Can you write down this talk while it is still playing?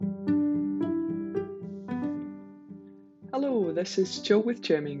Hello, this is Chill with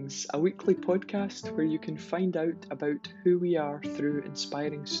Chemmings, a weekly podcast where you can find out about who we are through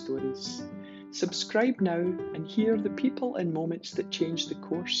inspiring stories. Subscribe now and hear the people and moments that change the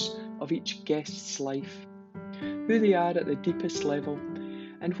course of each guest's life, who they are at the deepest level,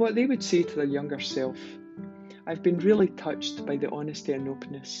 and what they would say to their younger self. I've been really touched by the honesty and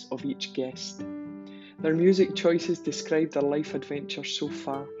openness of each guest. Their music choices describe their life adventures so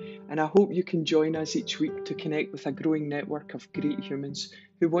far, and I hope you can join us each week to connect with a growing network of great humans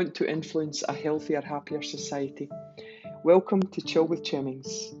who want to influence a healthier, happier society. Welcome to Chill with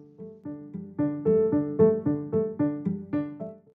Chemmings.